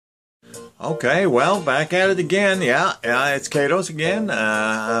Okay, well, back at it again. Yeah, it's Kato's again.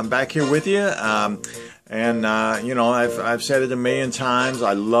 I'm back here with you. You know, I've said it a million times.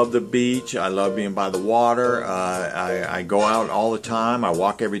 I love the beach. I love being by the water. I go out all the time. I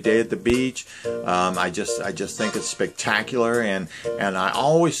walk every day at the beach. I just think it's spectacular, and I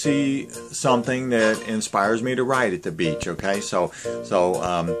always see something that inspires me to write at the beach. Okay, so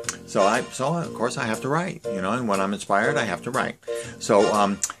of course I have to write. You know, and when I'm inspired, I have to write.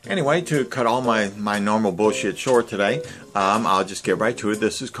 So anyway, to cut all my normal bullshit short today, I'll just get right to it.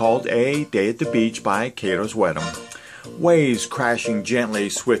 This is called A Day at the Beach by Kato's Wedham. Waves crashing gently,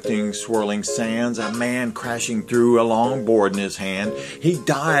 swifting, swirling sands, a man crashing through, a long board in his hand. He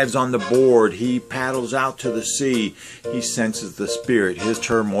dives on the board, he paddles out to the sea. He senses the spirit, his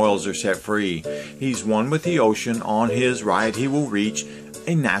turmoils are set free. He's one with the ocean, on his ride he will reach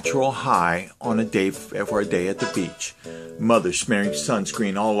a natural high on a day for a day at the beach. Mothers smearing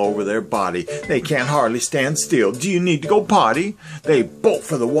sunscreen all over their body. They can't hardly stand still. Do you need to go potty? They bolt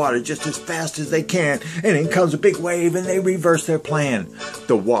for the water just as fast as they can, and in comes a big wave and they reverse their plan.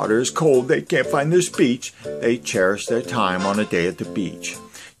 The water is cold, they can't find their speech. They cherish their time on a day at the beach.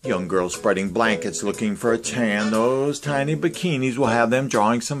 Young girls spreading blankets looking for a tan. Those tiny bikinis will have them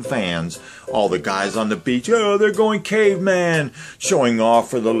drawing some fans. All the guys on the beach, oh, they're going caveman. Showing off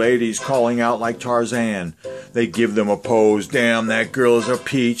for the ladies, calling out like Tarzan. They give them a pose, damn, that girl is a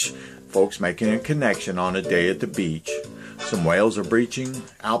peach. Folks making a connection on a day at the beach. Some whales are breaching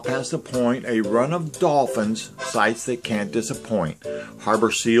out past the point. A run of dolphins, sights that can't disappoint.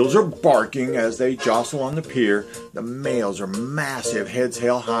 Harbor seals are barking as they jostle on the pier. The males are massive, heads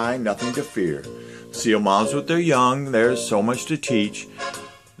held high, nothing to fear. Seal moms with their young, there's so much to teach.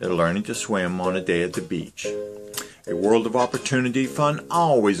 They're learning to swim on a day at the beach. A world of opportunity, fun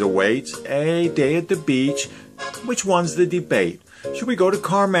always awaits. A day at the beach, which one's the debate? Should we go to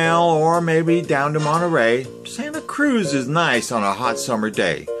Carmel or maybe down to Monterey? Santa Cruz is nice on a hot summer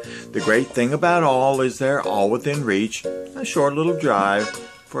day. The great thing about all is they're all within reach. A short little drive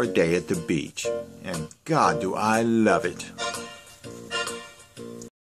for a day at the beach. And God, do I love it.